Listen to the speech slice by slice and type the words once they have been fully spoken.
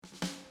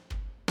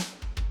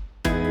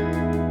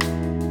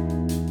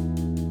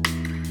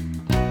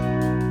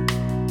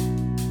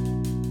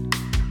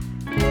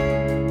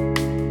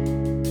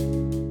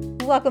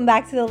welcome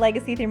back to the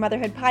Legacy Through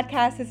Motherhood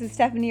podcast. This is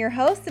Stephanie, your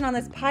host, and on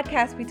this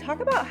podcast, we talk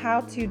about how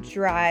to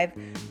drive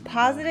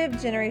positive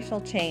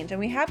generational change, and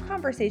we have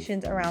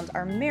conversations around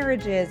our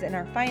marriages and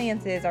our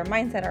finances, our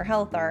mindset, our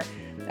health.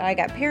 I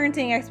got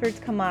parenting experts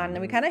come on,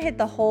 and we kind of hit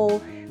the whole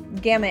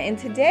gamut. And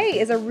today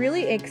is a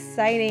really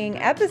exciting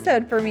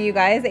episode for me, you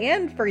guys,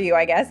 and for you,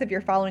 I guess, if you're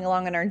following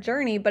along on our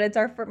journey. But it's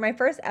my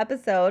first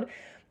episode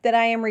that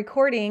I am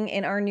recording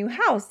in our new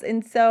house.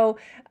 And so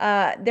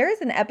there is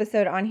an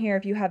episode on here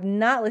if you have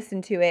not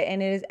listened to it,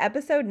 and it is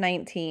episode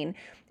 19.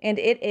 And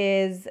it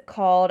is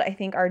called, I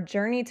think, Our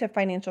Journey to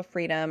Financial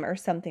Freedom or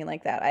something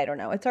like that. I don't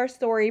know. It's our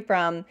story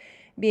from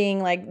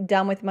being like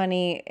dumb with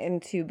money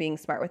into being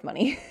smart with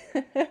money.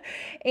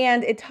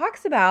 And it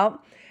talks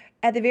about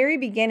at the very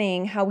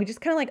beginning how we just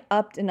kind of like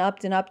upped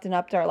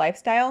our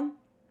lifestyle.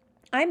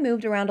 I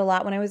moved around a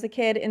lot when I was a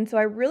kid, and so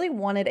I really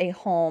wanted a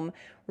home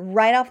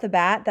right off the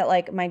bat that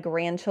like my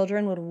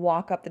grandchildren would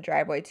walk up the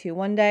driveway to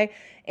one day.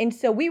 And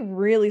so we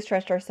really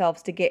stretched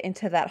ourselves to get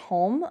into that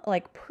home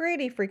like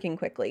pretty freaking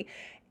quickly.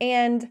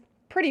 And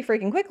pretty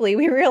freaking quickly,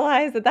 we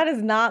realized that that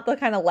is not the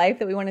kind of life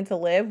that we wanted to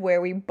live,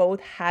 where we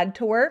both had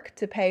to work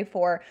to pay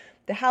for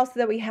the house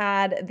that we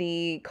had,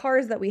 the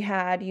cars that we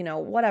had,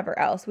 whatever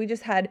else. We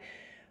just had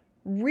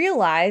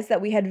realized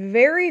that we had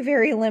very,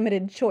 very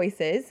limited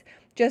choices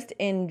just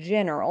in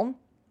general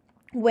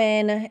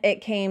when it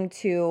came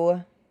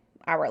to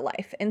our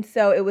life. And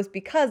so it was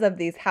because of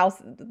the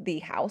house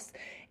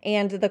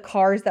and the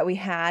cars that we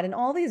had, and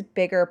all these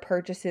bigger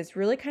purchases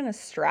really kind of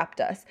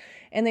strapped us,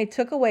 and they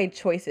took away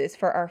choices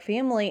for our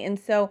family. And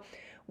so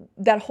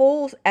that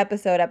whole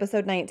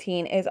episode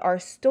 19, is our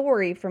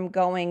story from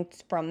going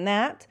from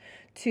that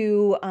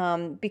to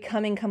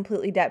becoming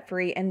completely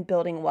debt-free and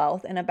building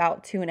wealth in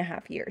about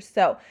 2.5 years.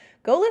 So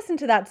go listen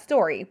to that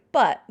story.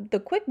 But the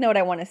quick note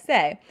I want to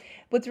say,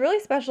 what's really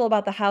special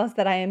about the house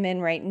that I am in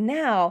right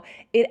now,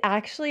 it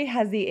actually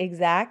has the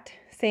exact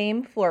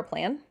same floor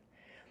plan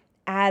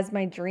as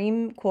my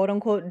dream, quote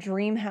unquote,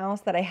 dream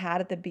house that I had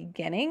at the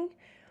beginning,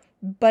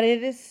 but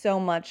it is so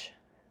much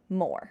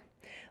more.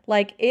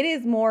 Like, it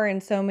is more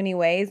in so many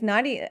ways.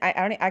 I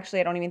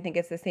don't even think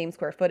it's the same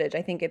square footage.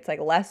 I think it's like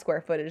less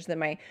square footage than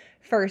my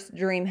first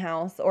dream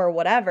house or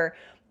whatever.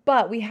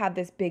 But we have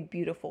this big,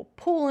 beautiful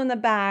pool in the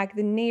back.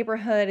 The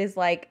neighborhood is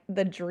like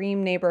the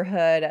dream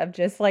neighborhood of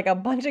just like a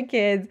bunch of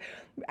kids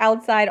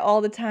outside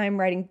all the time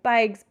riding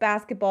bikes,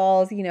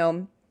 basketballs.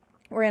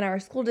 We're in our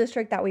school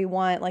district that we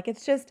want. Like,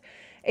 it's just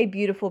a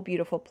beautiful,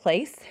 beautiful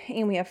place.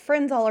 And we have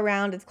friends all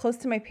around. It's close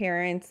to my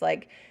parents,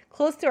 like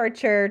close to our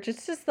church.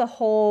 It's just the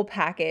whole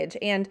package.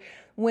 And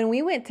when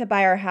we went to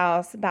buy our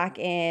house back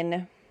in,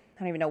 I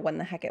don't even know when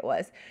the heck it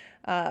was,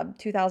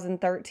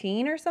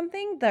 2013 or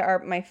something,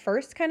 my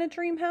first kind of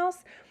dream house,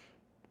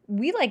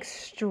 we like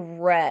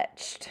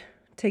stretched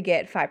to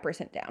get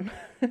 5% down.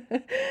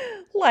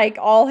 Like,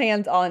 all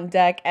hands on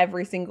deck,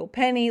 every single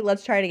penny.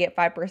 Let's try to get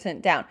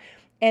 5% down.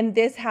 And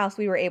this house,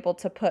 we were able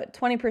to put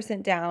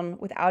 20% down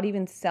without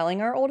even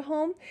selling our old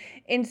home.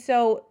 And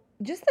so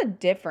just the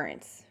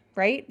difference,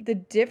 right? The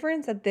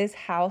difference that this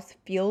house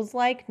feels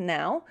like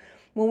now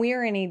when we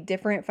are in a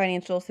different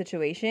financial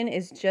situation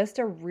is just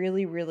a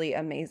really, really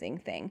amazing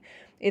thing.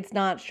 It's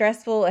not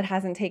stressful. It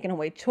hasn't taken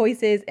away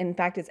choices. In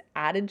fact, it's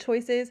added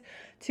choices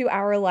to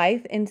our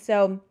life. And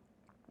so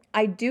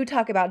I do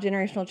talk about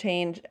generational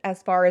change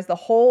as far as the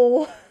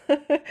whole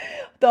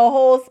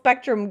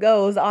spectrum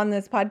goes on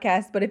this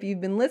podcast. But if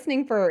you've been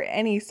listening for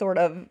any sort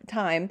of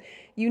time,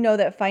 you know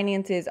that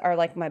finances are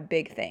like my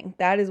big thing.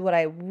 That is what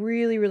I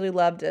really, really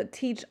love to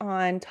teach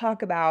on,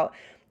 talk about,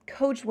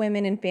 coach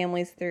women and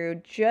families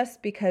through,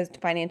 just because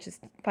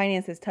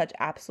finances touch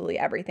absolutely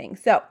everything.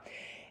 So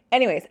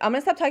anyways, I'm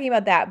going to stop talking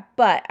about that,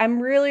 but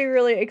I'm really,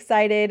 really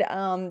excited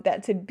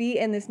that to be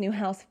in this new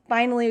house.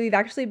 Finally, we've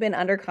actually been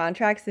under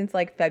contract since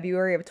like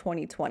February of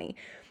 2020.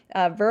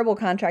 Verbal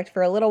contract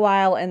for a little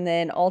while, and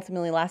then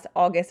ultimately last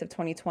August of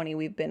 2020,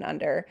 we've been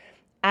under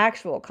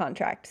actual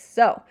contract.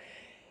 So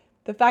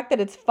the fact that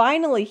it's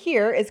finally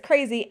here is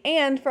crazy.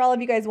 And for all of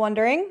you guys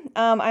wondering,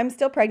 I'm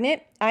still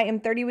pregnant. I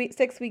am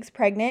 36 weeks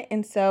pregnant,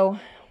 and so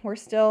we're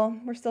still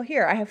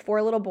here. I have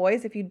 4 little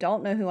boys, if you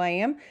don't know who I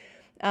am.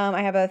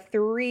 I have a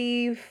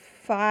 3,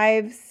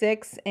 5,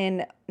 6,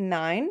 and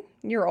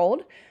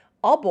 9-year-old,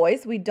 all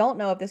boys. We don't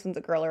know if this one's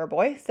a girl or a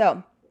boy,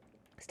 so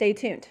stay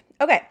tuned.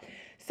 Okay,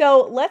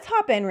 so let's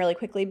hop in really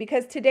quickly,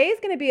 because today is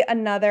going to be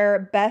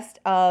another Best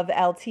of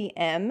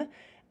LTM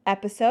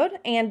episode,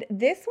 and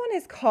this one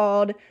is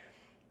called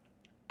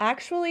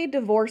Actually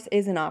Divorce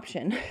is an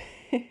Option.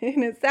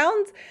 And it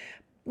sounds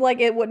like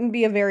it wouldn't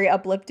be a very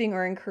uplifting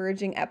or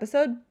encouraging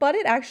episode, but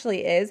it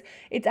actually is.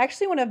 It's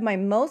actually one of my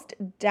most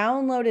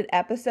downloaded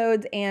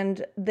episodes,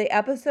 and the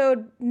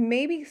episode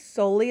maybe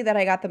solely that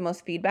I got the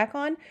most feedback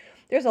on.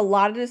 There's a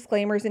lot of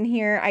disclaimers in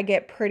here. I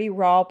get pretty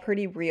raw,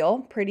 pretty real,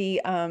 pretty,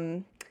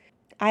 I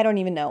don't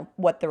even know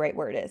what the right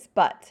word is,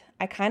 but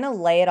I kind of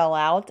lay it all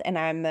out, and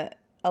I'm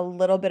a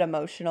little bit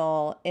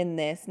emotional in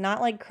this,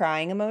 not like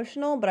crying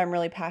emotional, but I'm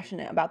really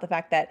passionate about the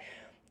fact that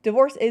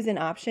divorce is an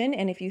option.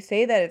 And if you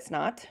say that it's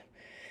not,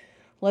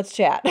 let's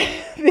chat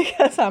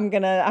because I'm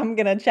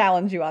gonna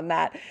challenge you on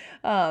that.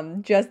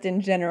 Just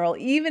in general,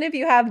 even if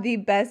you have the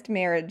best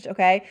marriage,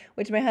 okay,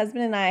 which my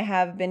husband and I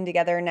have been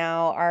together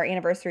now. Our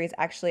anniversary is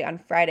actually on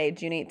Friday,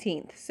 June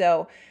 18th.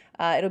 So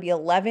it'll be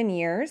 11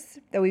 years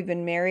that we've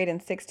been married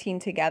and 16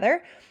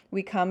 together.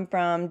 We come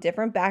from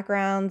different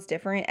backgrounds,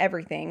 different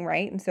everything,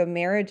 right? And so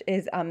marriage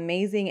is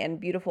amazing and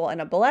beautiful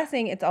and a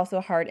blessing. It's also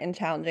hard and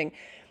challenging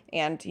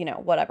and,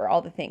 whatever,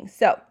 all the things.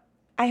 So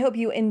I hope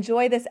you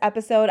enjoy this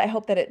episode. I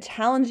hope that it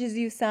challenges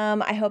you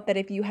some. I hope that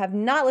if you have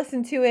not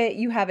listened to it,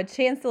 you have a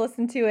chance to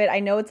listen to it. I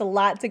know it's a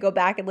lot to go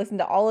back and listen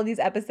to all of these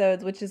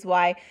episodes, which is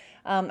why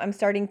I'm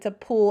starting to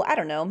pull, I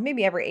don't know,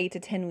 maybe every 8 to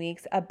 10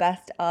 weeks, a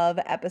best of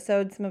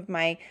episode, some of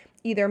my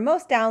either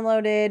most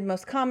downloaded,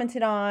 most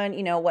commented on,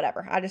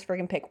 whatever. I just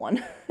freaking pick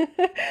one.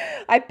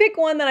 I pick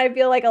one that I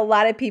feel like a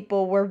lot of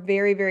people were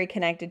very, very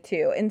connected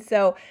to. And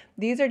so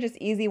these are just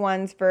easy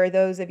ones for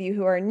those of you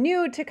who are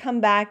new to come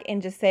back and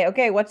just say,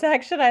 okay, what the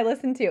heck should I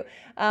listen to?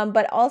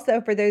 But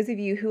also for those of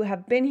you who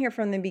have been here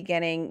from the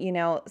beginning,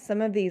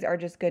 some of these are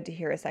just good to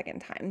hear a second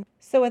time.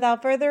 So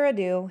without further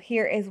ado,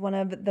 here is one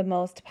of the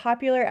most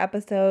popular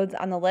episodes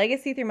on the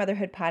Legacy Through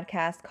Motherhood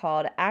podcast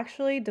called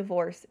Actually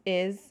Divorce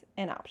is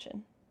an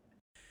Option.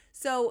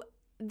 So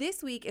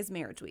this week is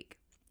Marriage Week,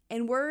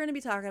 and we're going to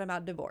be talking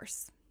about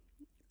divorce.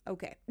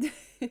 Okay.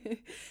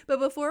 But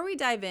before we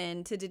dive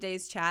into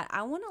today's chat,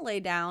 I want to lay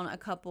down a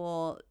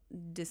couple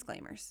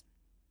disclaimers.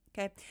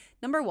 Okay.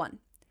 Number one,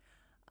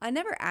 I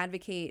never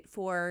advocate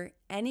for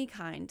any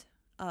kind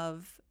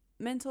of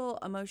mental,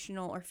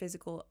 emotional, or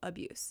physical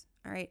abuse.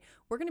 All right.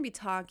 We're going to be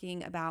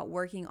talking about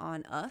working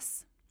on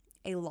us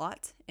a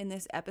lot in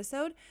this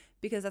episode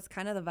because that's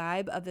kind of the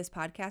vibe of this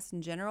podcast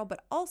in general,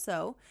 but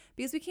also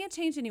because we can't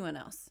change anyone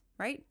else,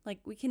 right? Like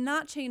we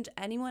cannot change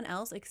anyone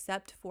else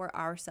except for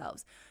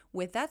ourselves.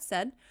 With that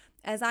said,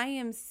 as I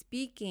am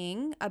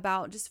speaking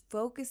about just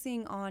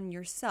focusing on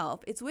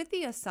yourself, it's with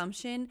the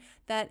assumption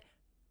that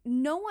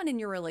no one in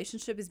your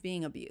relationship is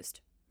being abused,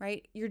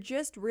 right? You're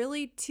just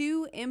really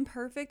two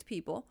imperfect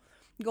people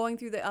going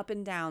through the up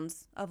and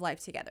downs of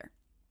life together.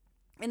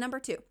 And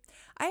number two,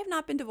 I have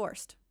not been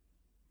divorced,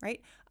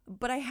 right?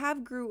 But I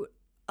have grown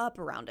up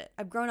around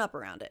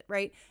it,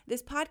 right?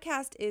 This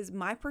podcast is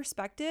my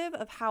perspective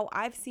of how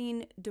I've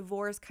seen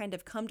divorce kind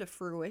of come to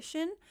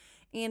fruition,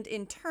 and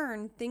in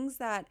turn, things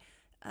that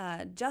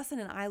Justin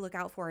and I look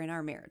out for in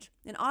our marriage.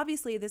 And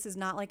obviously, this is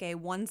not like a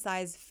one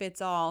size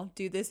fits all,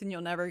 do this and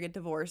you'll never get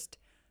divorced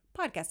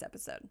podcast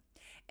episode.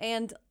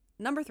 And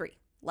number three,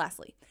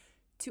 lastly,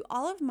 to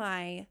all of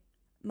my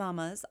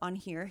mamas on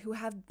here who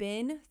have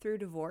been through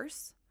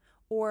divorce,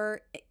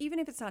 or even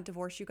if it's not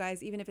divorce, you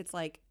guys, even if it's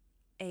like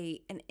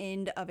an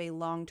end of a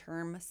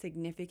long-term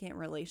significant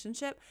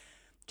relationship,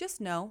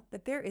 just know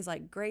that there is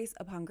like grace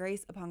upon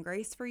grace upon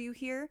grace for you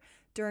here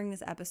during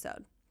this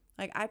episode.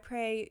 Like I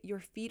pray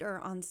your feet are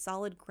on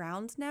solid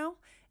ground now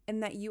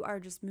and that you are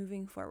just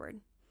moving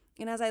forward.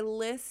 And as I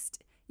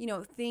list,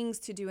 things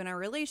to do in our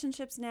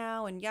relationships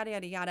now and yada,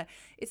 yada, yada,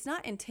 it's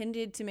not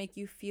intended to make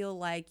you feel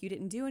like you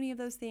didn't do any of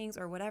those things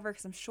or whatever,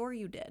 because I'm sure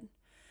you did.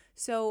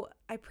 So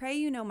I pray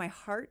you know my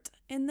heart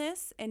in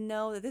this and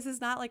know that this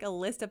is not like a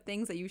list of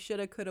things that you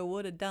shoulda, coulda,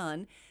 woulda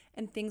done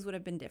and things would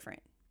have been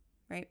different,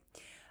 right?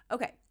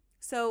 Okay,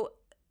 so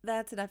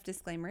that's enough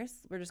disclaimers.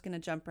 We're just going to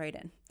jump right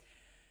in.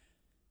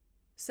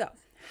 So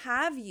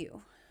have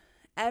you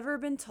ever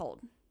been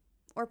told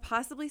or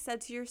possibly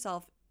said to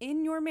yourself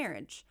in your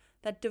marriage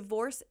that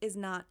divorce is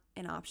not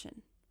an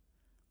option?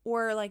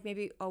 Or like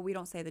maybe, we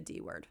don't say the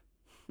D word.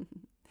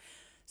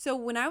 So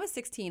when I was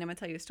 16, I'm going to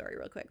tell you a story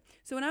real quick.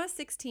 So when I was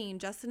 16,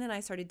 Justin and I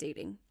started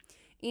dating.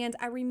 And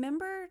I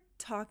remember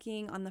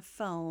talking on the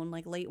phone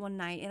like late one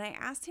night, and I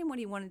asked him what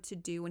he wanted to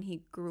do when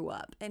he grew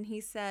up. And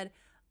he said,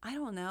 I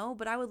don't know,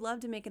 but I would love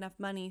to make enough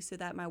money so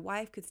that my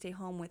wife could stay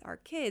home with our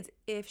kids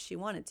if she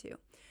wanted to.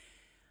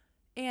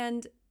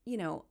 And,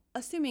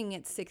 assuming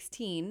it's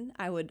 16,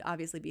 I would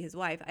obviously be his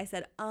wife. I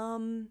said,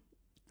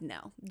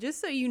 no,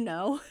 just so you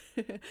know,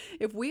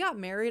 if we got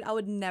married, I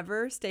would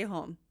never stay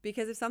home,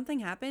 because if something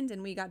happened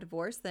and we got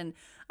divorced, then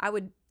I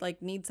would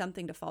need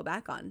something to fall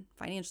back on,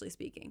 financially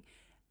speaking.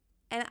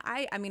 And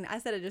I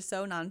said it just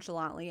so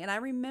nonchalantly. And I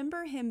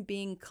remember him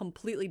being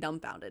completely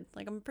dumbfounded.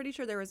 Like, I'm pretty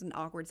sure there was an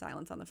awkward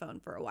silence on the phone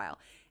for a while.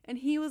 And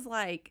he was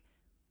like,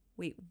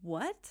 wait,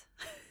 what?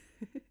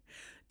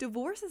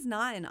 Divorce is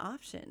not an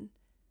option.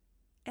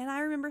 And I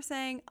remember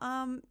saying,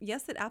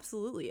 yes, it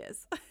absolutely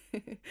is.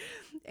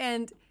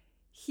 And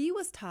he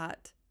was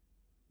taught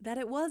that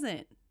it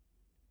wasn't.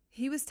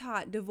 He was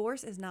taught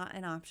divorce is not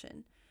an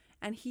option.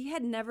 And he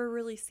had never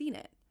really seen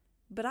it.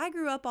 But I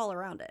grew up all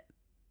around it.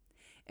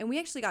 And we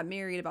actually got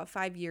married about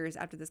 5 years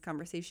after this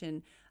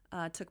conversation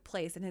took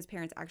place. And his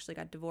parents actually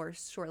got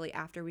divorced shortly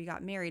after we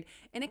got married.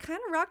 And it kind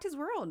of rocked his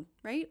world,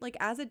 right? Like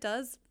as it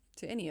does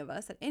to any of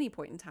us at any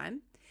point in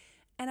time.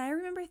 And I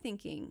remember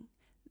thinking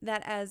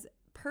that as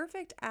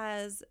perfect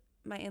as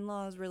my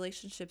in-laws'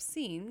 relationship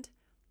seemed,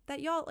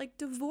 that y'all, like,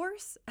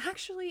 divorce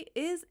actually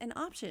is an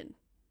option.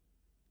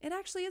 It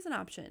actually is an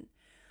option.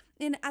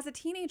 And as a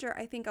teenager,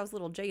 I think I was a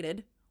little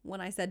jaded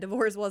when I said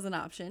divorce was an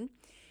option.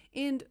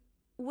 And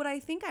what I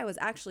think I was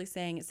actually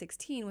saying at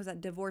 16 was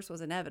that divorce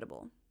was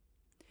inevitable.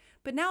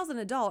 But now as an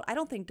adult, I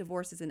don't think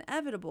divorce is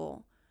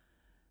inevitable.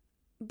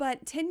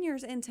 But 10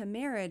 years into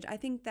marriage, I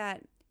think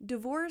that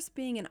divorce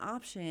being an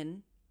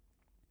option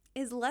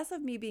is less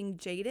of me being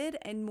jaded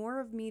and more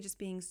of me just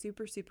being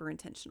super, super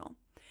intentional.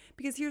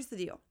 Because here's the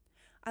deal.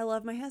 I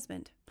love my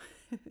husband.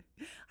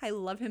 I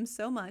love him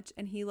so much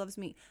and he loves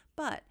me.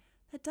 But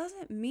that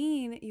doesn't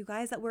mean, you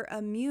guys, that we're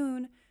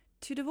immune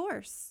to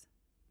divorce.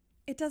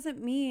 It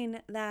doesn't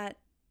mean that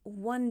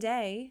one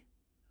day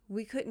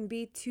we couldn't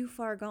be too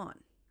far gone.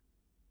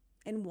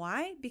 And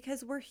why?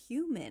 Because we're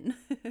human.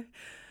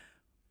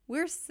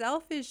 We're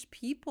selfish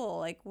people.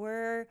 Like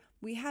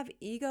we have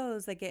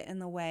egos that get in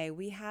the way.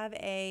 We have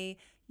a,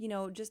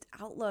 just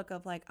outlook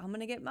of like, I'm going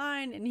to get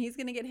mine and he's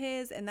going to get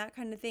his and that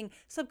kind of thing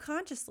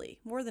subconsciously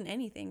more than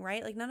anything,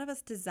 right? Like none of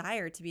us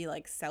desire to be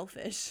like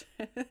selfish,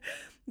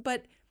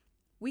 but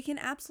we can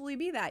absolutely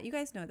be that. You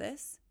guys know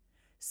this.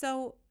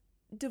 So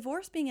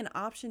divorce being an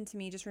option to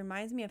me just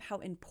reminds me of how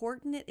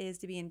important it is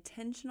to be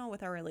intentional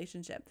with our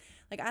relationship.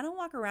 Like I don't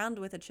walk around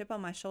with a chip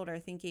on my shoulder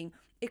thinking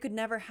it could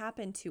never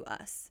happen to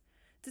us.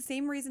 It's the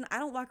same reason I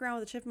don't walk around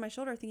with a chip on my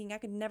shoulder thinking I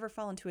could never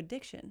fall into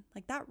addiction.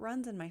 Like that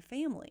runs in my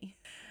family.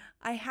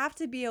 I have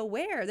to be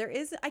aware.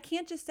 I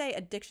can't just say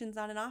addiction's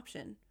not an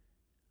option.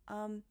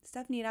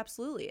 Stephanie, it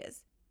absolutely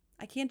is.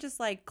 I can't just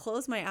like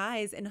close my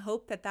eyes and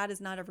hope that that is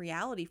not a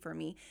reality for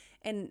me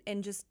and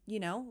just,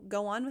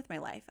 go on with my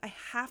life. I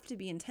have to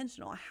be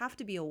intentional. I have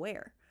to be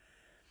aware.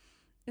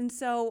 And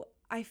so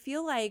I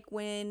feel like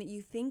when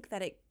you think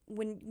that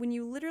when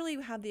you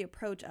literally have the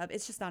approach of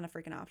it's just not a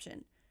freaking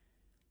option,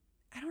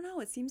 I don't know,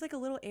 it seems like a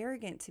little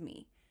arrogant to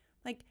me.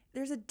 Like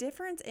there's a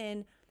difference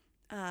in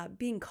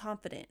being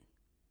confident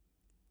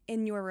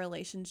in your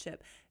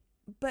relationship,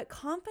 but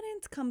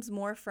confidence comes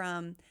more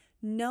from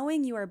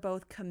knowing you are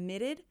both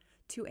committed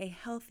to a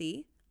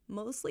healthy,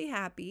 mostly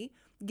happy,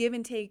 give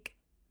and take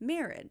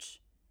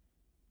marriage,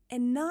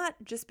 and not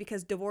just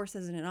because divorce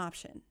isn't an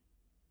option.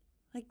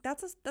 Like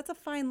that's a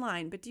fine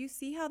line, but do you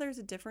see how there's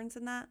a difference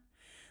in that?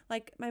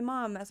 Like my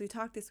mom, as we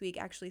talked this week,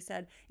 actually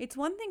said, it's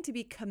one thing to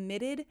be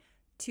committed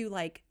to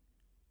like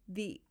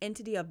the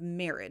entity of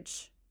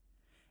marriage.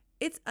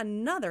 It's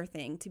another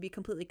thing to be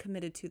completely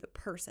committed to the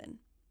person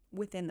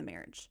within the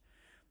marriage.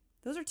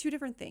 Those are two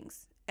different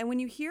things. And when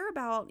you hear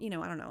about,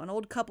 an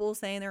old couple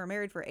saying they were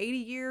married for 80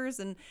 years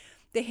and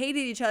they hated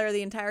each other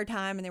the entire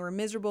time and they were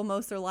miserable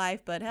most of their life,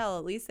 but hell,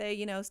 at least they,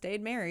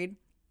 stayed married.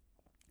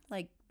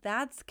 Like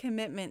that's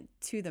commitment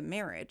to the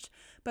marriage.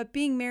 But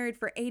being married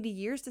for 80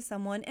 years to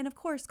someone, and of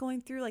course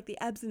going through like the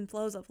ebbs and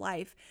flows of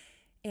life,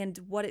 and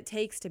what it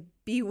takes to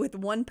be with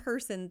one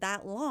person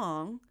that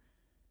long,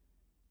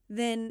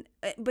 then,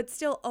 but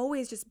still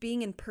always just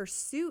being in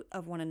pursuit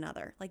of one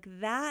another. Like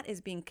that is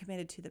being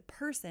committed to the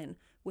person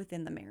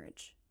within the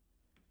marriage.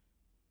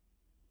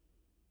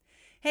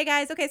 Hey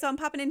guys, okay, so I'm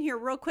popping in here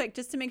real quick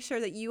just to make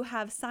sure that you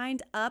have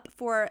signed up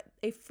for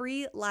a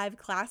free live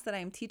class that I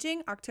am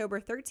teaching October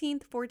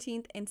 13th,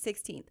 14th, and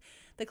 16th.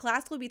 The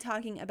class will be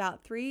talking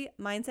about 3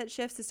 mindset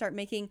shifts to start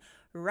making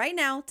right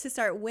now to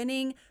start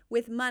winning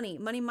with money.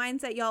 Money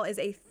mindset, y'all, is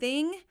a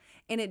thing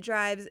and it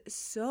drives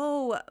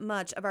so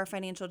much of our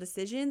financial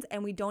decisions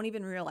and we don't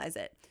even realize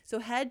it. So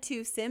head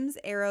to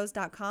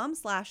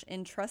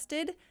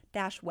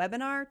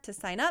simsarrows.com/entrusted-webinar to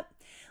sign up.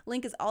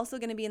 Link is also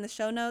going to be in the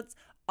show notes.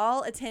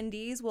 All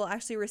attendees will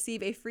actually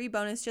receive a free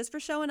bonus just for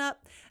showing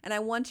up. And I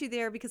want you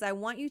there because I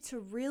want you to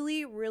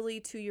really,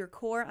 really to your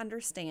core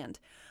understand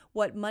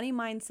what money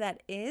mindset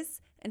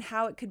is and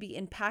how it could be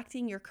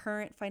impacting your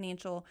current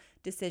financial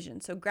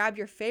decisions. So grab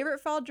your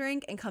favorite fall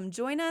drink and come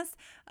join us.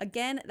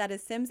 Again, that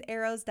is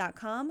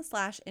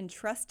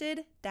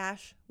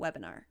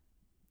simsarrows.com/entrusted-webinar.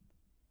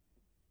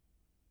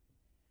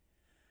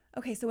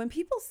 Okay, so when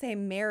people say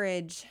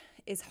marriage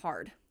is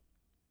hard,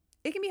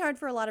 it can be hard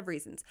for a lot of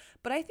reasons,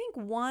 but I think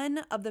one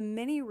of the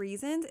many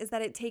reasons is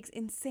that it takes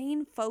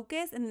insane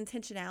focus and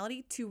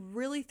intentionality to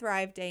really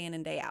thrive day in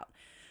and day out.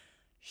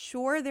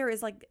 Sure, there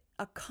is like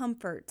a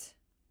comfort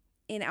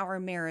in our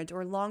marriage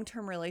or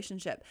long-term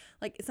relationship.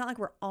 Like it's not like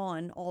we're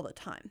on all the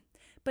time,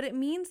 but it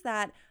means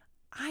that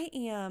I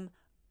am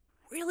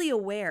really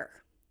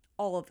aware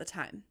all of the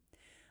time.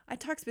 I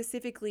talk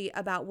specifically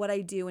about what I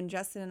do when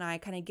Justin and I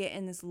kind of get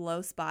in this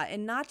low spot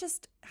and not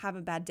just have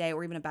a bad day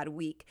or even a bad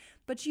week,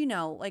 but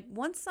like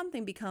once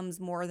something becomes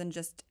more than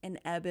just an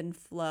ebb and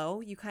flow,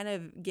 you kind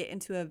of get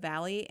into a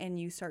valley and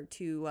you start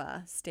to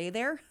stay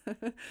there.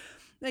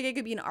 Like it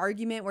could be an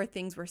argument where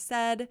things were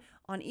said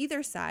on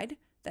either side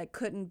that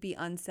couldn't be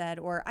unsaid,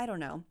 or I don't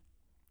know.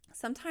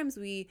 Sometimes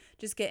we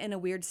just get in a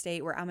weird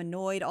state where I'm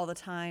annoyed all the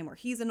time or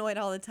he's annoyed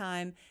all the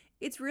time.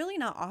 It's really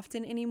not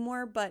often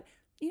anymore, but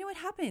it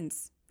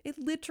happens. It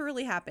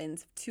literally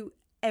happens to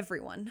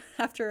everyone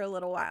after a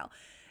little while.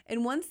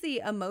 And once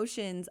the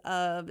emotions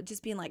of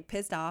just being like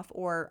pissed off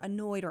or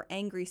annoyed or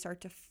angry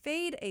start to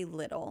fade a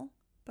little,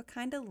 but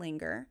kind of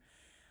linger,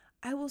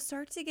 I will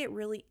start to get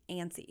really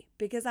antsy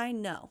because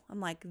I'm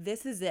like,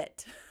 this is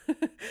it.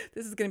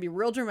 This is going to be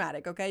real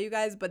dramatic, okay, you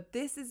guys? But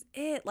this is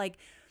it. Like,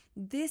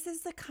 this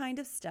is the kind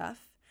of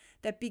stuff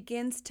that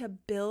begins to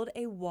build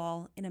a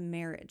wall in a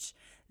marriage.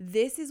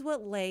 This is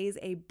what lays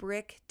a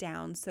brick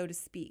down, so to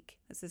speak.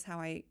 This is how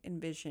I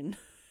envision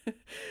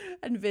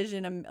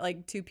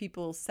like two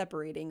people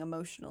separating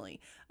emotionally.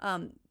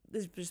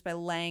 This is just by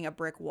laying a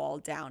brick wall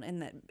down,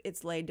 and that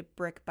it's laid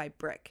brick by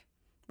brick,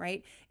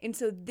 right? And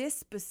so this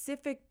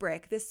specific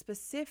brick, this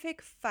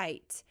specific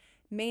fight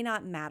may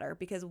not matter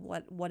because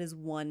what is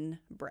one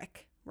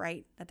brick,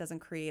 right? That doesn't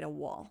create a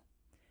wall.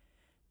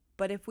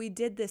 But if we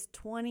did this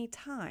 20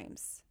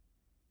 times,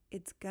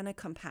 it's gonna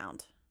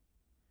compound.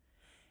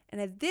 And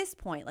at this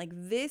point, like,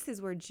 this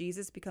is where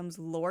Jesus becomes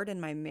Lord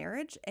in my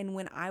marriage, and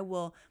when I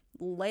will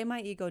lay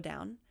my ego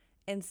down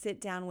and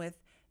sit down with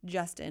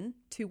Justin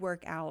to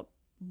work out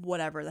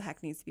whatever the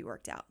heck needs to be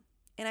worked out.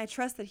 And I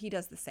trust that he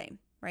does the same,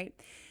 right?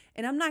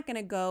 And I'm not going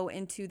to go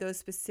into those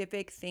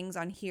specific things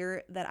on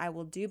here that I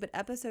will do, but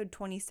episode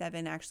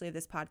 27 actually of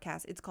this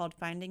podcast, it's called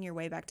Finding Your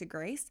Way Back to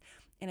Grace,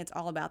 and it's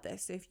all about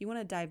this. So if you want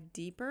to dive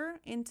deeper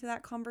into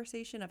that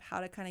conversation of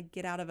how to kind of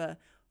get out of a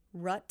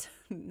rut,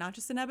 not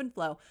just an ebb and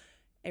flow,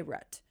 a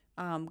rut,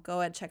 go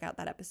ahead, check out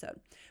that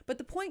episode. But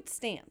the point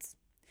stands.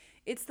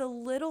 It's the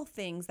little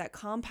things that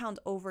compound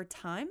over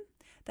time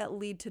that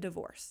lead to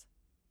divorce.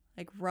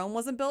 Like, Rome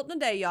wasn't built in a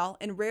day, y'all.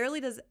 And rarely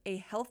does a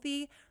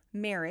healthy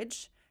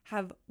marriage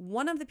have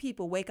one of the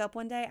people wake up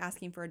one day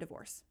asking for a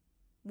divorce.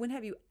 When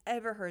have you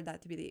ever heard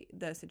that to be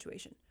the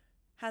situation?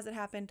 Has it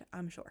happened?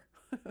 I'm sure.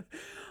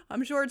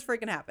 I'm sure it's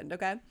freaking happened,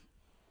 okay?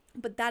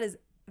 But that is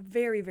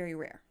very, very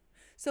rare.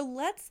 So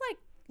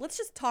let's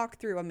just talk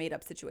through a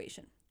made-up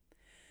situation.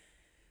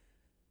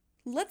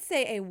 Let's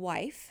say a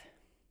wife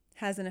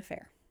has an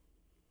affair.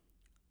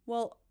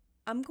 Well,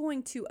 I'm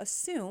going to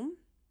assume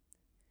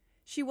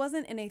she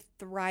wasn't in a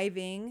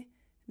thriving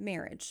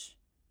marriage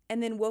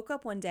and then woke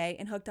up one day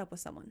and hooked up with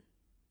someone,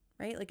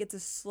 right? Like, it's a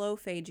slow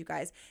fade, you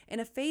guys,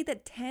 and a fade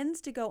that tends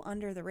to go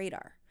under the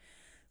radar.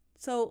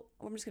 So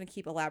I'm just going to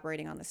keep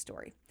elaborating on this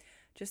story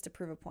just to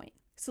prove a point.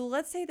 So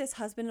let's say this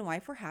husband and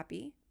wife were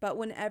happy, but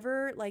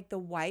whenever like the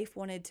wife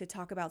wanted to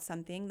talk about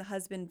something, the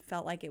husband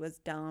felt like it was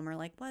dumb, or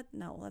like, what?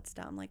 No, that's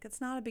dumb. Like,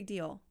 it's not a big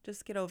deal.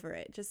 Just get over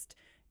it. Just,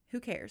 who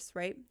cares,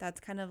 right?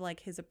 That's kind of like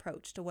his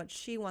approach to what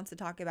she wants to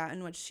talk about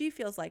and what she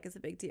feels like is a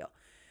big deal.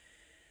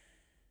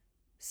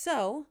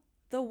 So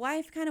the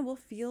wife kind of will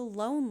feel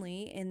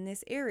lonely in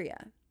this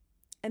area.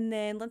 And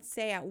then let's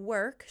say at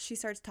work, she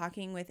starts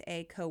talking with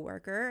a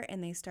coworker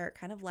and they start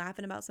kind of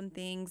laughing about some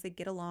things. They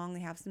get along, they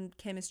have some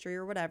chemistry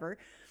or whatever,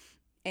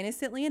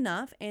 innocently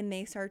enough, and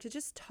they start to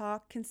just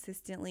talk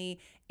consistently.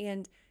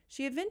 And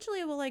she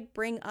eventually will like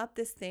bring up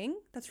this thing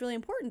that's really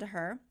important to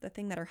her, the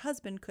thing that her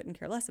husband couldn't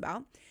care less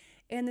about.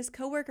 And this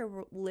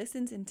coworker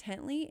listens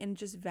intently and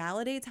just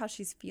validates how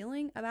she's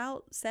feeling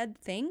about said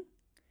thing.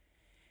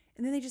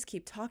 And then they just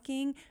keep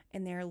talking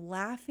and they're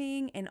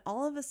laughing. And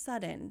all of a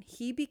sudden,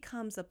 he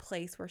becomes a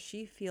place where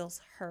she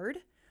feels heard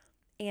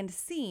and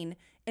seen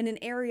in an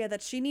area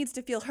that she needs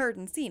to feel heard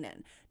and seen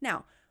in.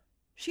 Now,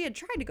 she had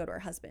tried to go to her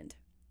husband,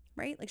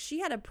 right? Like, she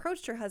had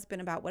approached her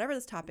husband about whatever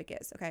this topic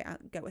is. Okay,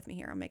 go with me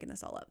here. I'm making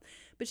this all up.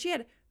 But she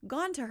had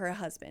gone to her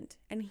husband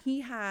and he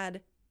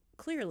had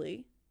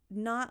clearly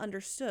not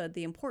understood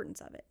the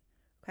importance of it.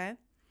 Okay.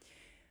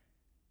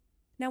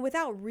 Now,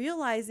 without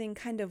realizing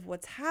kind of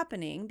what's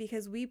happening,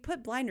 because we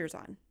put blinders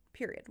on,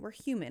 period. We're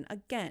human.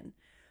 Again,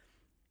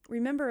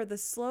 remember, the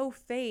slow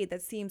fade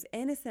that seems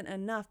innocent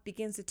enough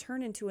begins to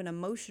turn into an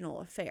emotional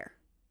affair.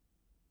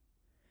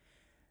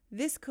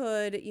 This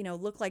could,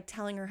 look like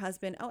telling her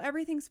husband, oh,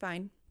 everything's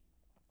fine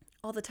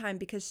all the time,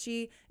 because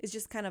she is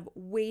just kind of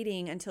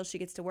waiting until she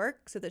gets to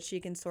work so that she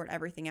can sort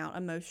everything out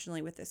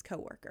emotionally with this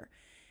coworker.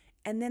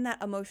 And then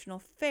that emotional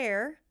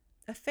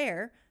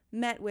affair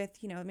met with,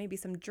 maybe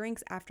some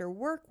drinks after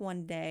work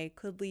one day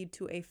could lead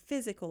to a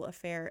physical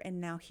affair.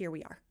 And now here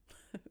we are.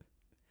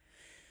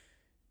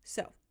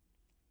 So,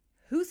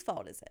 whose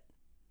fault is it?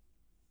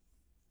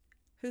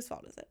 Whose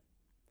fault is it?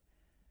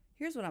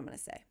 Here's what I'm going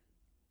to say.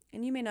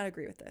 And you may not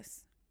agree with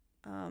this.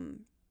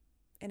 And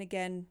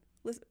again,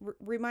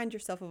 remind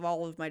yourself of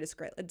all of my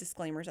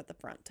disclaimers at the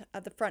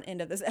front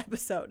end of this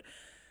episode.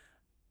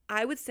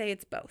 I would say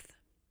it's both.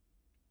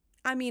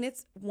 I mean,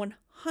 it's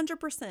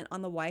 100%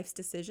 on the wife's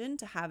decision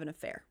to have an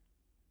affair.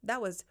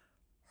 That was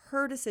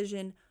her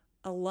decision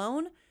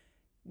alone.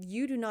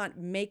 You do not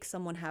make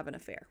someone have an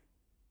affair.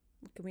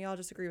 Can we all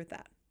just agree with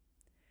that?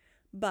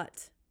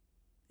 But,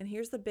 and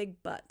here's the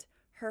big but,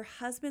 her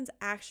husband's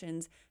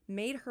actions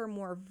made her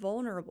more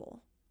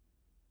vulnerable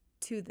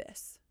to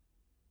this.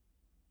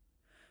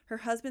 Her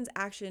husband's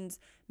actions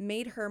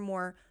made her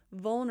more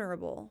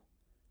vulnerable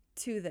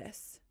to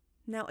this.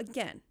 Now,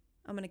 again,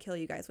 I'm going to kill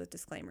you guys with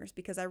disclaimers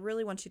because I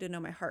really want you to know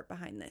my heart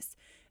behind this.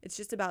 It's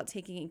just about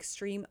taking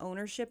extreme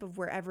ownership of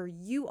wherever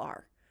you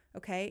are,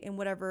 okay, and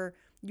whatever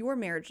your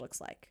marriage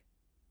looks like.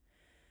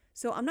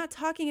 So I'm not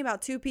talking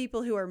about two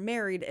people who are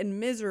married and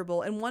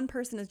miserable and one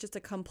person is just a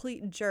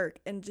complete jerk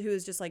and who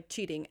is just like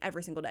cheating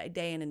every single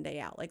day in and day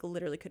out, like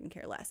literally couldn't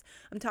care less.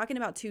 I'm talking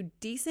about two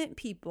decent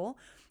people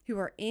who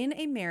are in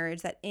a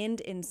marriage that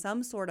end in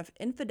some sort of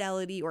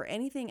infidelity or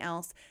anything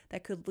else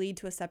that could lead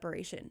to a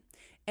separation.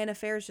 An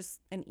affair is just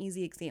an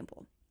easy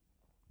example.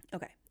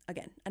 Okay,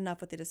 again,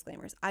 enough with the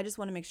disclaimers. I just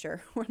want to make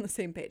sure we're on the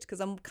same page because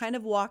I'm kind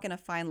of walking a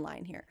fine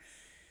line here.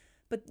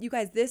 But you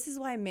guys, this is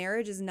why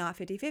marriage is not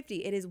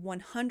 50-50. It is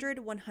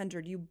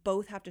 100-100. You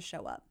both have to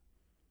show up.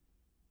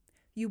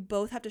 You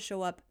both have to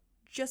show up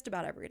just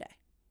about every day.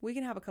 We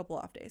can have a couple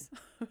off days,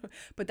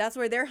 but that's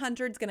where their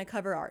 100's going to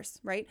cover ours,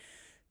 right?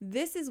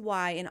 This is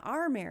why in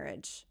our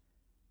marriage,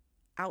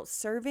 out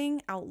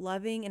serving, out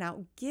loving, and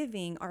out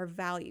giving are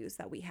values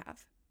that we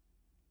have.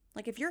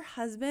 Like if your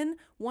husband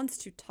wants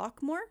to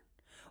talk more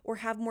or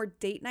have more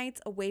date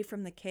nights away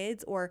from the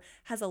kids or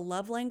has a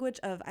love language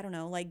of, I don't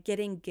know, like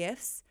getting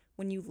gifts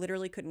when you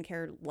literally couldn't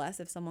care less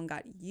if someone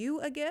got you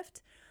a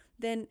gift,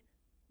 then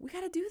we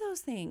got to do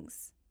those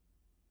things,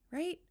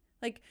 right?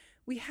 Like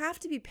we have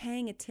to be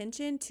paying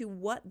attention to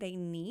what they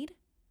need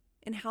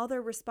and how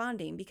they're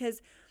responding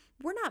because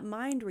we're not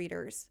mind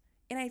readers.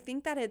 And I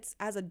think that it's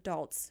as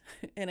adults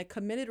in a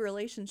committed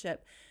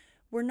relationship,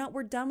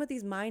 we're done with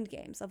these mind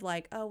games of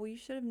like, oh, well, you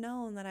should have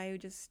known that I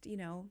just,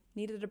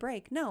 needed a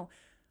break. No,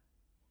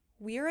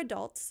 we are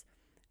adults.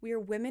 We are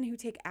women who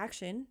take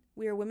action.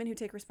 We are women who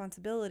take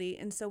responsibility.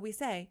 And so we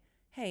say,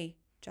 hey,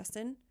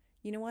 Justin,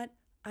 you know what?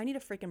 I need a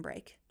freaking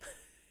break.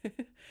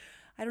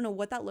 I don't know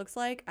what that looks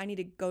like. I need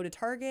to go to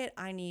Target.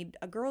 I need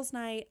a girls'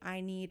 night.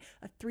 I need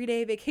a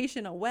 3-day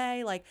vacation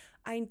away. Like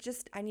I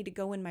need to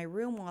go in my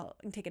room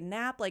and take a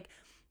nap. Like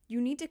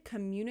you need to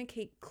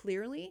communicate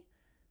clearly.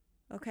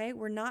 Okay.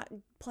 We're not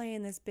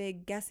playing this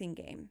big guessing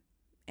game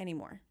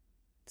anymore.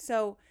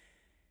 So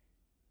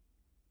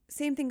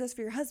same thing goes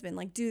for your husband.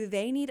 Like, do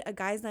they need a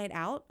guy's night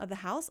out of the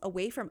house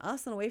away from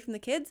us and away from the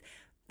kids?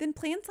 Then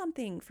plan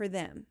something for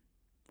them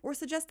or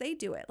suggest they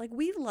do it. Like,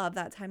 we love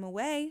that time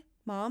away,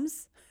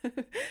 moms.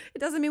 It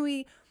doesn't mean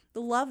we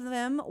love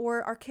them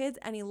or our kids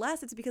any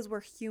less. It's because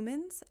we're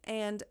humans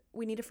and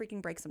we need a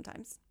freaking break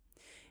sometimes.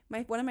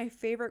 One of my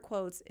favorite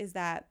quotes is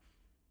that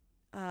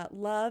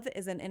love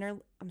is a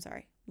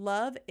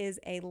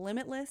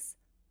limitless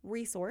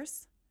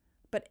resource,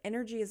 but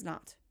energy is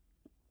not.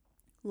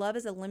 Love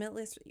is a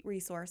limitless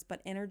resource, but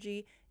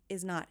energy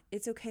is not.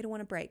 It's okay to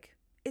want a break.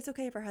 It's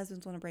okay if our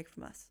husbands want a break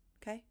from us,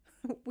 okay?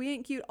 We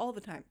ain't cute all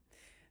the time.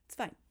 It's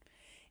fine.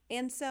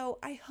 And so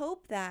I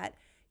hope that,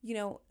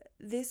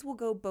 this will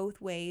go both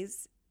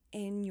ways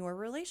in your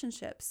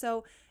relationship.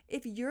 So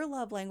if your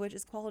love language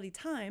is quality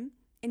time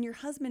and your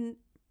husband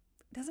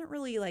doesn't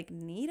really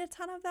need a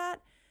ton of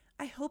that,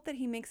 I hope that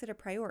he makes it a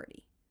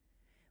priority.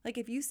 Like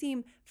if you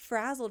seem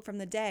frazzled from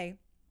the day,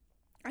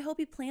 I hope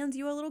he plans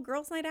you a little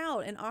girls' night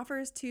out and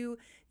offers to,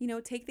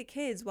 take the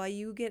kids while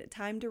you get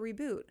time to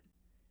reboot.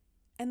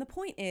 And the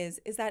point is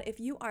that if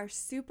you are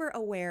super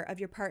aware of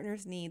your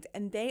partner's needs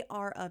and they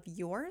are of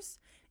yours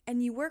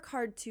and you work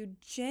hard to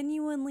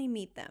genuinely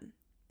meet them,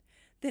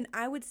 then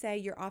I would say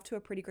you're off to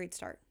a pretty great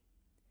start.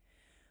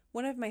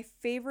 One of my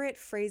favorite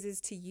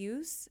phrases to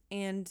use,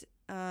 and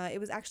it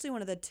was actually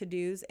one of the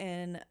to-dos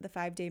in the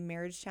 5-Day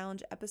Marriage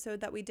Challenge episode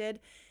that we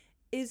did,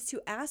 is to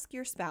ask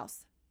your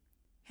spouse,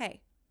 hey,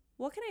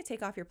 what can I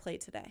take off your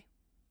plate today?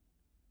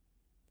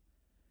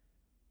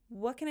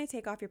 What can I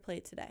take off your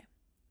plate today?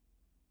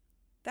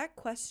 That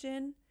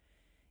question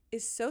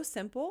is so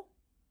simple,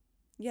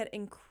 yet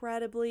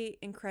incredibly,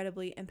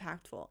 incredibly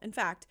impactful. In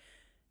fact,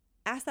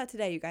 ask that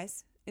today, you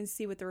guys, and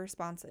see what the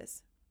response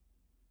is.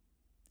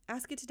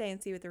 Ask it today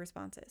and see what the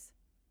response is.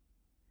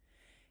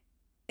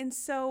 And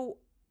so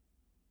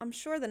I'm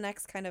sure the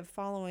next kind of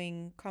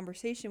following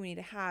conversation we need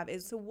to have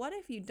is, so what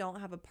if you don't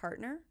have a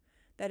partner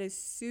that is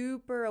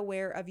super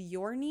aware of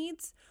your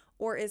needs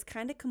or is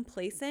kind of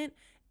complacent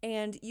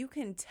and you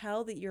can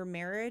tell that your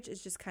marriage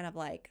is just kind of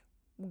like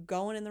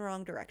going in the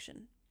wrong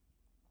direction?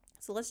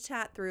 So let's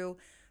chat through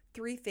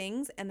 3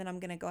 things and then I'm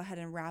going to go ahead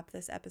and wrap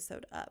this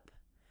episode up.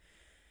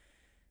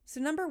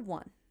 So number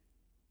 1,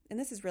 and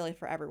this is really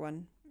for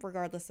everyone,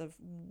 regardless of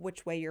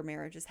which way your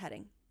marriage is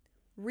heading,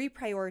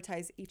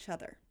 reprioritize each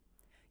other.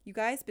 You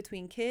guys,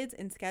 between kids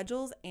and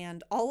schedules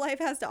and all life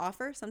has to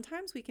offer,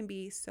 sometimes we can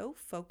be so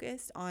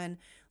focused on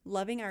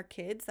loving our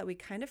kids that we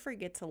kind of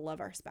forget to love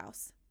our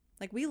spouse.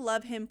 Like we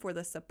love him for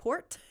the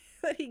support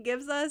that he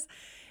gives us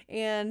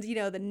and, the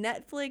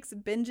Netflix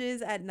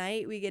binges at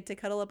night we get to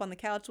cuddle up on the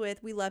couch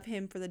with. We love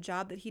him for the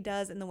job that he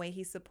does and the way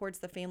he supports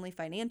the family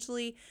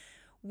financially.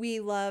 We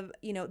love,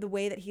 the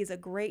way that he's a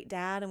great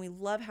dad and we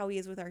love how he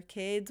is with our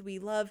kids. We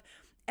love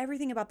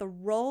everything about the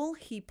role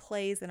he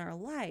plays in our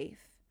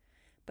life.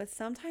 But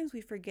sometimes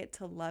we forget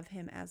to love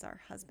him as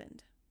our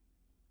husband.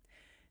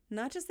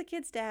 Not just the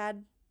kid's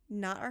dad,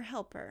 not our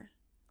helper,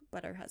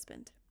 but our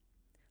husband.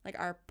 Like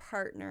our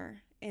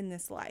partner in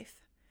this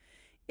life.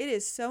 It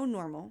is so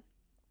normal,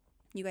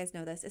 you guys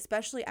know this,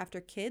 especially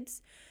after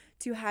kids,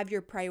 to have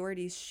your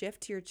priorities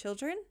shift to your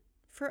children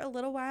for a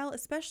little while,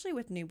 especially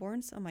with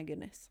newborns. Oh my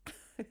goodness.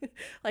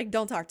 Like,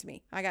 don't talk to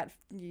me. I got,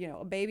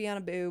 a baby on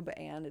a boob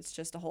and it's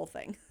just a whole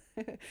thing.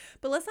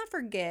 But let's not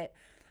forget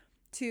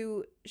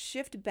to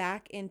shift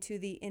back into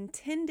the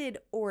intended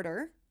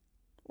order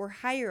or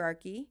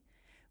hierarchy,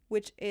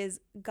 which is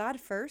God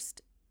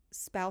first,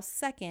 spouse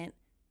second,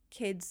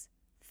 kids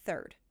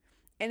third.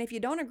 And if you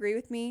don't agree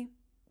with me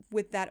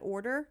with that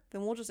order,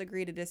 then we'll just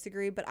agree to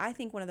disagree. But I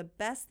think one of the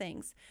best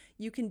things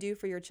you can do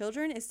for your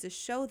children is to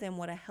show them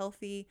what a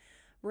healthy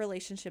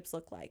relationships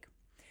look like.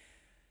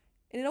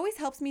 And it always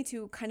helps me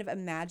to kind of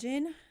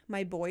imagine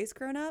my boys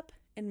grown up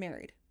and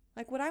married.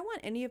 Like, would I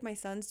want any of my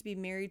sons to be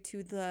married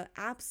to the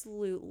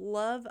absolute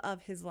love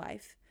of his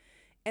life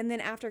and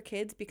then after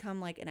kids become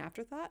like an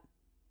afterthought?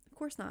 Of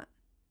course not.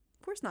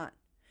 Of course not.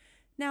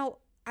 Now,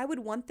 I would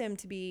want them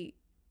to be,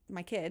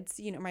 my kids,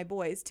 my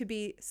boys, to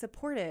be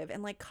supportive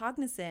and like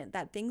cognizant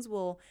that things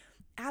will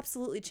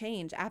absolutely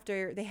change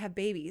after they have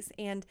babies,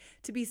 and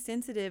to be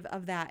sensitive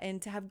of that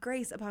and to have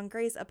grace upon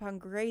grace upon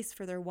grace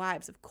for their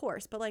wives, of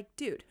course. But like,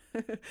 dude,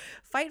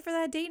 fight for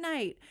that date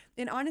night.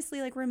 And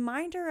honestly, like,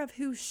 remind her of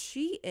who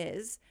she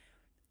is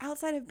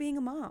outside of being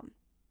a mom.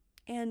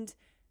 And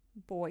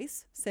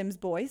boys, Sims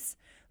boys,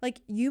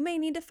 like, you may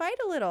need to fight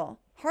a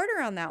little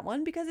harder on that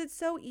one because it's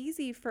so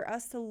easy for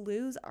us to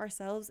lose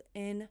ourselves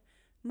in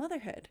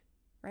motherhood,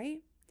 right?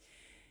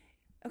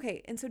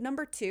 Okay, and so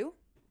number 2,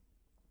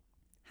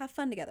 have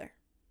fun together.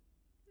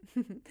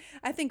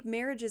 I think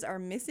marriages are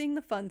missing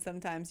the fun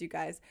sometimes, you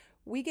guys.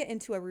 We get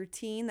into a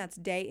routine that's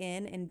day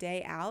in and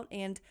day out,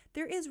 and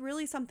there is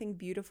really something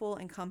beautiful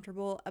and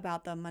comfortable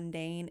about the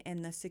mundane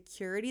and the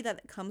security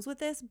that comes with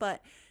this,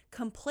 but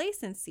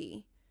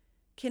complacency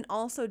can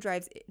also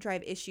drive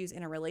issues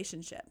in a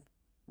relationship.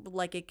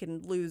 Like, it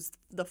can lose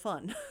the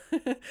fun.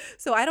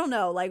 So I don't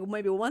know, like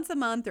maybe once a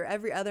month or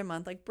every other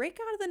month, like break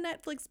out of the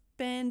Netflix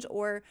binge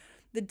or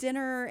the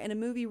dinner and a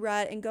movie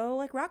rut and go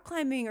like rock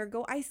climbing or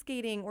go ice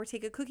skating or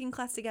take a cooking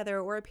class together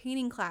or a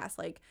painting class,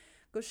 like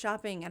go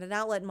shopping at an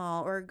outlet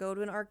mall or go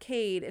to an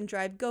arcade and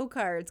drive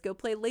go-karts, go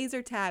play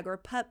laser tag or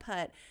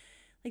putt-putt.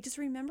 Like, just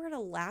remember to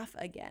laugh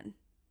again.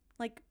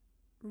 Like,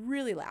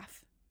 really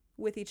laugh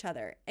with each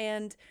other.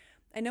 And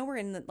I know we're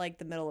in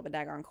the middle of a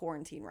daggone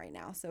quarantine right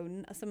now, so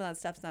some of that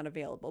stuff's not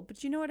available,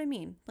 but you know what I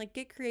mean? Like,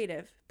 get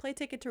creative, play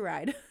Ticket to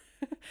Ride,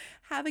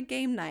 have a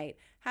game night,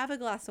 have a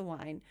glass of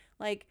wine.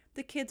 Like,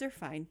 the kids are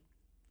fine.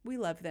 We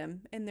love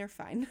them and they're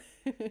fine.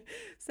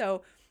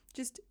 So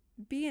just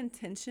be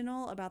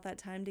intentional about that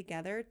time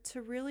together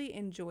to really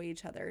enjoy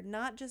each other,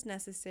 not just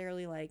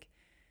necessarily like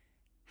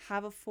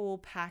have a full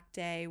packed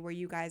day where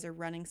you guys are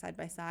running side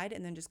by side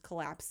and then just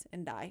collapse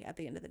and die at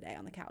the end of the day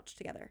on the couch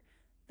together.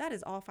 That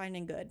is all fine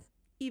and good.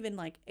 Even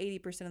like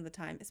 80% of the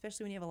time,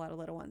 especially when you have a lot of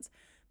little ones.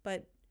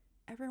 But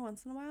every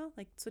once in a while,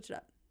 like, switch it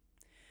up.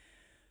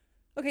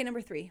 Okay, number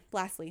 3,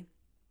 lastly,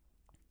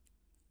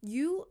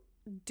 you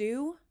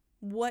do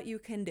what you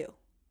can do.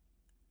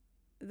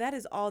 That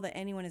is all that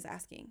anyone is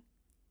asking.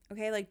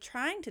 Okay, like,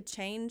 trying to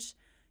change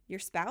your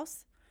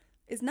spouse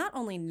is not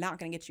only not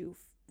going to get you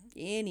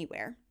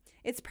anywhere,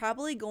 it's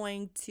probably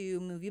going to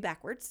move you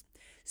backwards.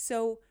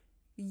 So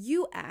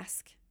you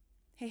ask,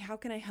 hey, how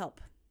can I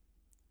help?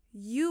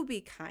 You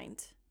be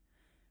kind.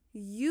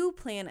 You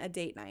plan a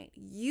date night.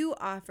 You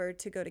offer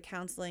to go to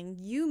counseling.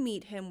 You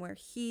meet him where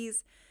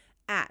he's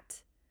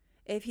at.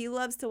 If he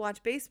loves to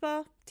watch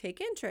baseball, take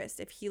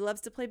interest. If he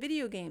loves to play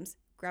video games,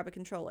 grab a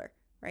controller,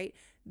 right?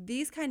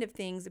 These kind of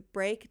things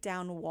break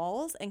down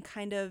walls and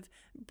kind of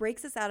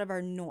breaks us out of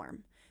our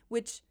norm,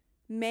 which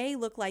may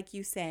look like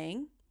you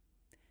saying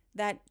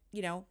that,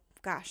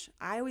 gosh,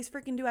 I always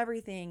freaking do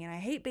everything and I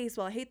hate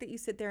baseball. I hate that you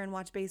sit there and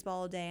watch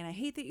baseball all day, and I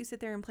hate that you sit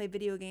there and play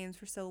video games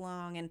for so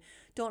long and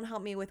don't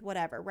help me with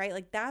whatever, right?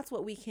 Like, that's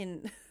what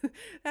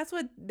that's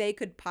what they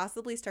could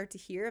possibly start to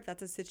hear if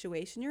that's a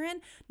situation you're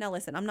in. Now,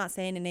 listen, I'm not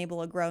saying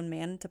enable a grown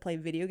man to play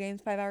video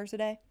games 5 hours a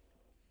day.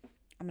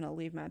 I'm going to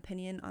leave my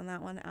opinion on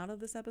that one out of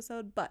this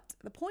episode. But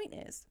the point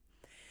is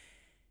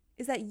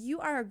that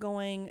you are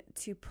going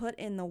to put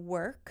in the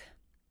work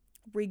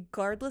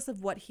regardless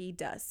of what he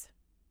does.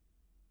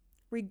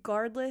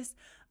 Regardless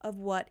of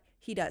what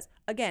he does.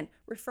 Again,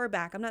 refer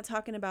back. I'm not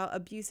talking about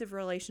abusive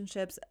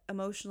relationships,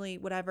 emotionally,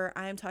 whatever.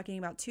 I am talking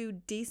about 2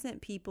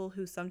 decent people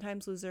who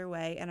sometimes lose their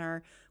way and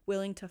are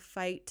willing to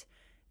fight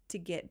to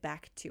get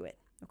back to it.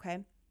 Okay.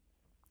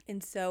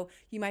 And so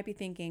you might be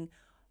thinking,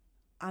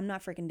 I'm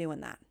not freaking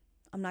doing that.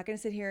 I'm not going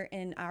to sit here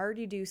and I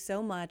already do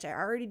so much. I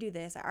already do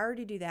this. I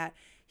already do that.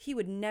 He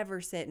would never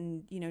sit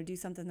and, do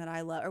something that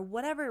I love, or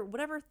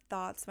whatever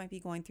thoughts might be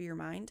going through your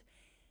mind.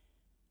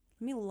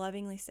 Let me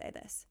lovingly say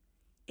this.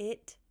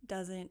 It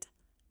doesn't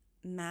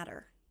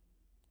matter.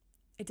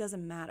 It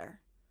doesn't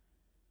matter.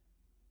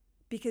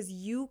 Because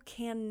you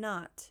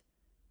cannot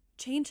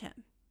change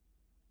him.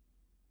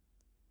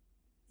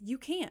 You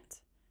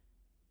can't.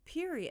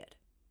 Period.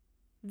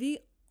 The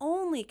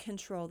only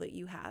control that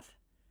you have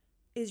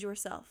is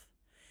yourself.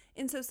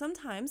 And so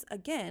sometimes,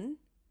 again,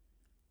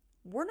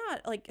 we're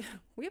not like,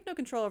 we have no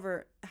control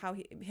over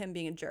him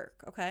being a jerk,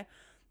 okay?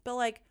 But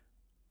like,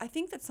 I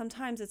think that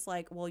sometimes it's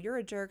like, well, you're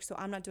a jerk, so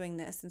I'm not doing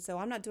this. And so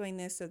I'm not doing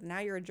this, so now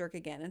you're a jerk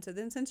again. And so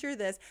then since you're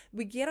this,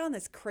 we get on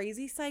this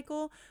crazy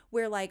cycle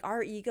where like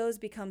our egos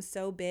become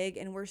so big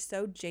and we're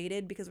so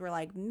jaded because we're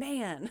like,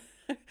 man,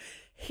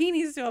 he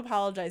needs to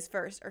apologize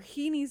first, or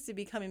he needs to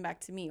be coming back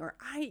to me, or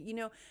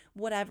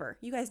whatever.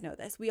 You guys know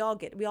this. We all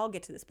get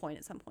to this point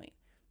at some point.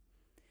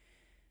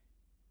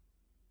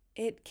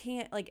 It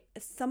can't, like,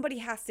 somebody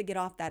has to get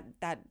off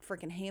that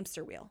freaking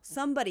hamster wheel.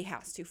 Somebody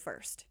has to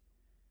first.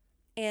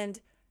 And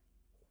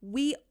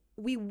we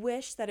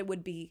wish that it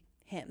would be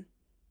him.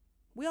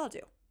 We all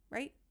do,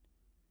 right?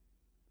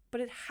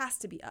 But it has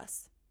to be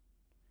us.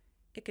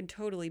 It can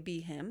totally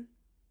be him.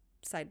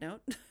 Side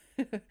note.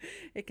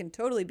 It can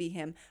totally be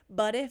him.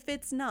 But if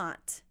it's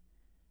not,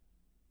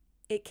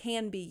 it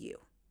can be you.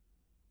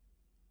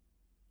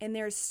 And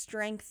there's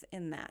strength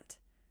in that.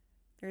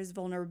 There's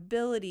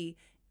vulnerability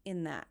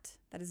in that.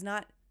 That is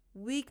not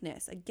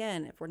weakness.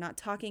 Again, if we're not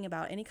talking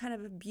about any kind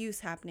of abuse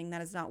happening,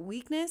 that is not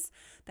weakness.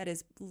 That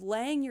is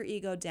laying your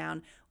ego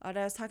down. What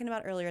I was talking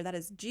about earlier, that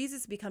is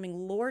Jesus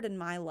becoming Lord in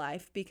my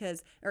life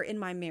or in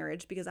my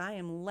marriage, because I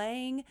am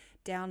laying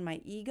down my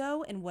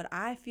ego and what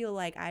I feel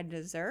like I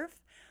deserve.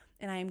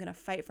 And I am going to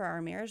fight for our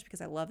marriage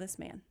because I love this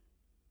man.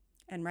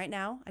 And right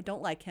now, I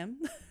don't like him.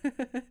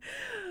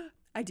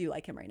 I do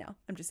like him right now.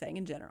 I'm just saying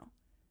in general.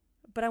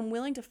 But I'm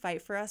willing to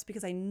fight for us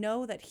because I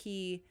know that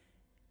he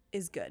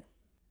is good.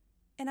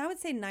 And I would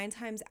say 9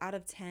 times out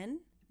of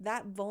 10,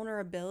 that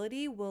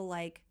vulnerability will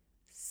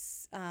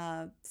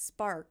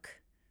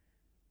spark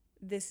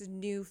this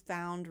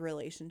newfound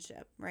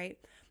relationship, right?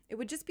 It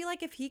would just be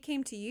like if he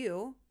came to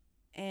you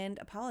and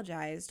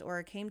apologized,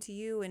 or came to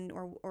you and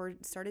or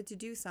started to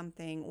do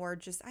something, or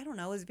just, I don't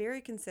know, is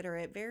very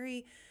considerate,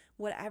 very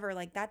whatever,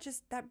 like that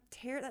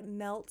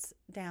melts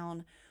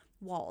down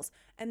walls.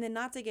 And then,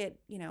 not to get,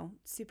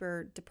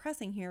 super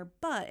depressing here,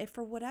 but if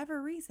for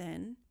whatever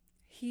reason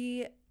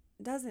he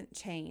doesn't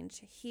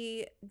change,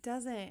 he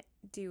doesn't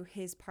do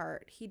his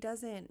part, he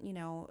doesn't,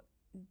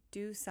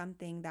 do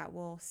something that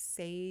will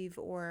save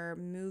or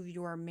move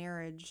your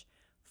marriage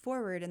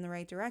forward in the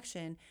right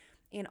direction,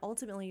 and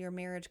ultimately your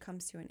marriage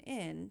comes to an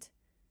end,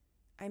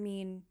 I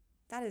mean,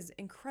 that is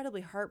incredibly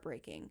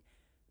heartbreaking.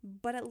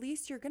 But at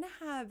least you're going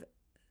to have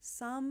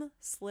some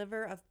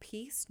sliver of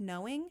peace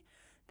knowing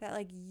that,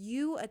 like,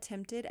 you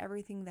attempted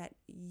everything that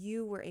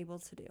you were able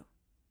to do,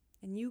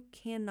 and you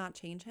cannot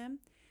change him.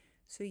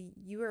 So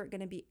you are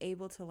going to be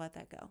able to let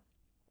that go.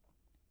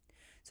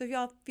 So if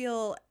y'all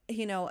feel,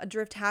 a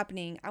drift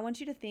happening, I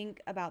want you to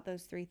think about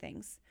those 3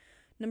 things.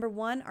 Number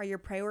 1, are your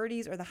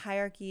priorities or the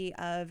hierarchy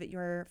of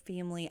your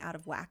family out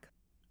of whack?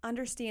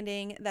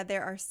 Understanding that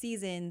there are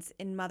seasons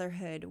in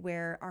motherhood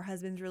where our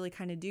husbands really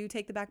kind of do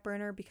take the back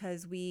burner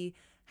because we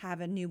have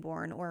a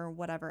newborn or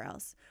whatever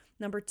else.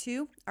 Number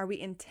 2, are we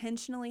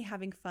intentionally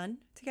having fun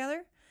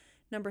together?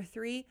 Number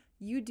 3,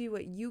 you do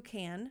what you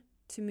can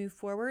to move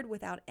forward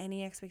without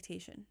any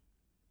expectation.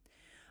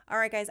 All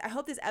right, guys, I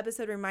hope this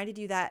episode reminded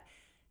you that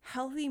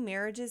healthy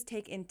marriages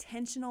take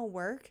intentional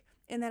work,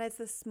 and that it's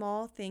the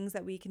small things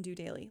that we can do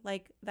daily,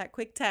 like that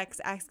quick text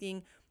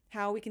asking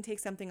how we can take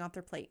something off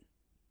their plate.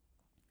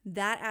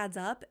 That adds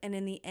up, and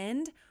in the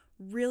end,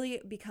 really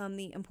become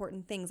the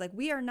important things. Like,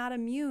 we are not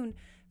immune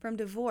from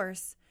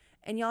divorce,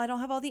 and y'all, I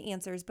don't have all the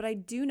answers, but I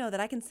do know that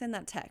I can send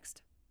that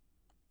text.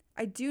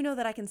 I do know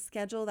that I can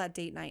schedule that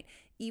date night,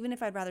 even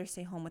if I'd rather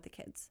stay home with the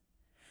kids.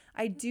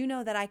 I do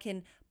know that I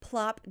can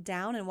plop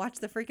down and watch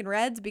the freaking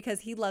Reds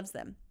because he loves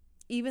them,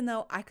 even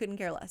though I couldn't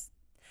care less.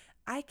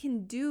 I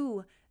can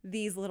do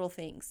these little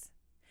things.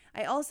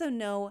 I also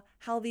know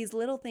how these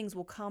little things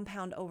will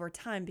compound over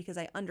time because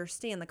I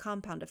understand the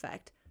compound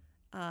effect.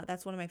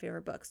 That's one of my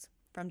favorite books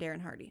from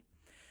Darren Hardy.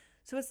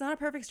 So it's not a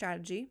perfect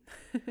strategy.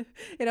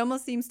 It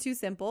almost seems too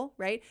simple,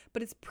 right?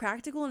 But it's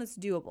practical and it's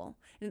doable.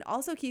 And it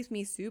also keeps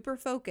me super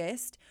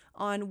focused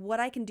on what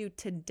I can do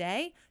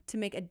today to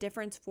make a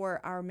difference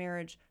for our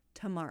marriage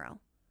tomorrow.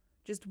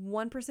 Just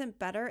 1%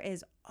 better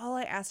is all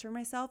I ask for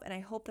myself, and I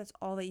hope that's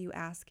all that you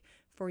ask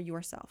for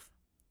yourself.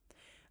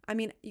 I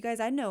mean, you guys,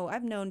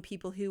 I've known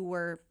people who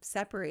were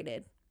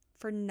separated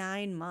for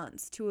 9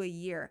 months to a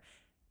year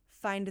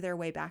find their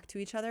way back to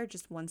each other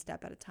just one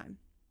step at a time.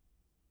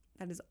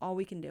 That is all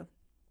we can do.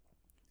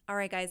 All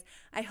right, guys,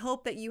 I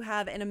hope that you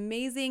have an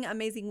amazing,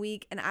 amazing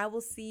week, and I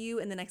will see you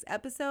in the next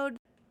episode.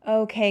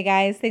 Okay,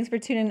 guys, thanks for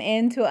tuning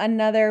in to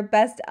another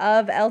Best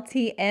of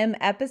LTM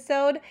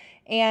episode.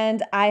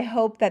 And I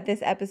hope that this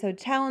episode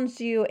challenged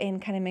you and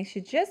kind of makes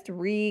you just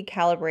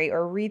recalibrate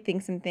or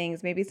rethink some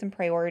things, maybe some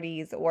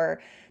priorities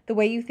or the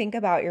way you think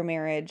about your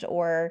marriage.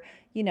 Or,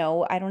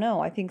 I don't know.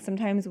 I think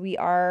sometimes we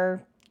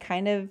are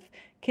kind of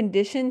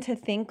conditioned to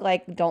think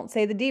like, don't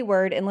say the D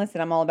word. And listen,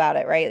 I'm all about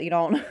it, right?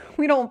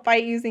 We don't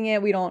fight using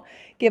it. We don't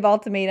give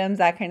ultimatums,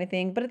 that kind of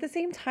thing. But at the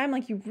same time,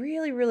 like, you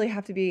really, really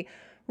have to be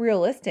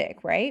realistic,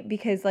 right?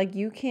 Because like,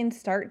 you can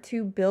start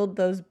to build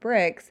those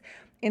bricks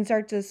and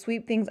start to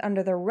sweep things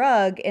under the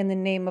rug in the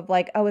name of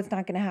like, oh, it's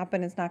not going to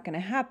happen. It's not going to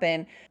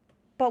happen.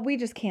 But we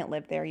just can't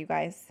live there, you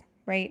guys,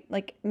 right?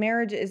 Like,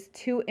 marriage is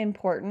too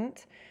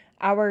important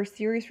Our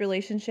serious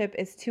relationship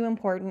is too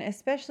important,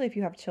 especially if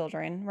you have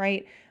children,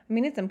 right? I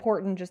mean, it's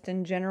important just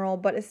in general,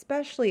 but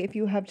especially if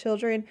you have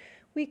children,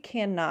 we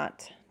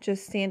cannot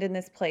just stand in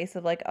this place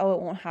of like, oh,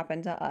 it won't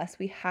happen to us.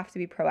 We have to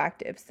be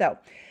proactive. So,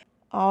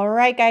 all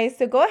right, guys.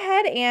 So go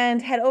ahead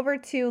and head over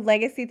to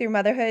Legacy Through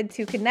Motherhood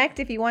to connect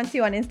if you want to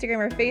on Instagram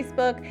or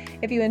Facebook.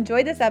 If you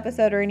enjoyed this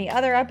episode or any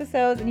other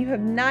episodes and you have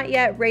not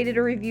yet rated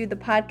or reviewed the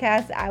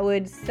podcast, I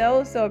would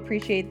so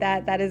appreciate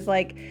that. That is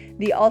like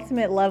the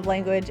ultimate love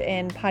language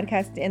in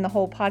the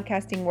whole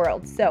podcasting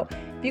world. So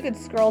if you could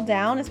scroll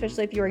down,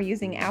 especially if you are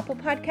using Apple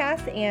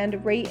Podcasts,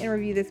 and rate and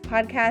review this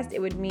podcast, it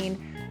would mean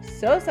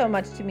so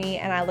much to me.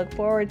 And I look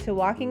forward to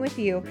walking with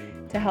you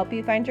to help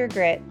you find your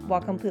grit while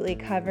completely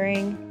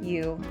covering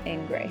you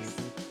in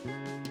grace.